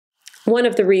One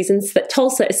of the reasons that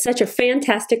Tulsa is such a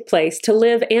fantastic place to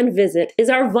live and visit is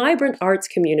our vibrant arts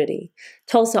community.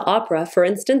 Tulsa Opera, for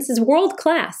instance, is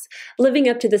world-class, living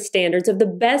up to the standards of the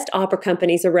best opera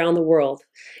companies around the world.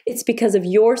 It's because of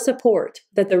your support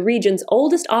that the region's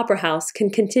oldest opera house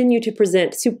can continue to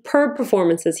present superb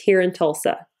performances here in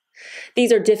Tulsa.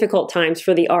 These are difficult times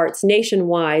for the arts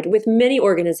nationwide, with many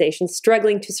organizations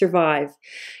struggling to survive.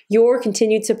 Your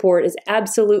continued support is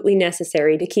absolutely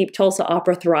necessary to keep Tulsa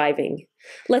Opera thriving.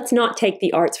 Let's not take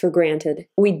the arts for granted.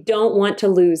 We don't want to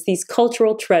lose these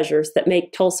cultural treasures that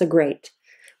make Tulsa great.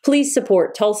 Please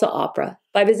support Tulsa Opera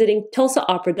by visiting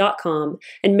tulsaopera.com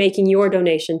and making your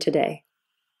donation today.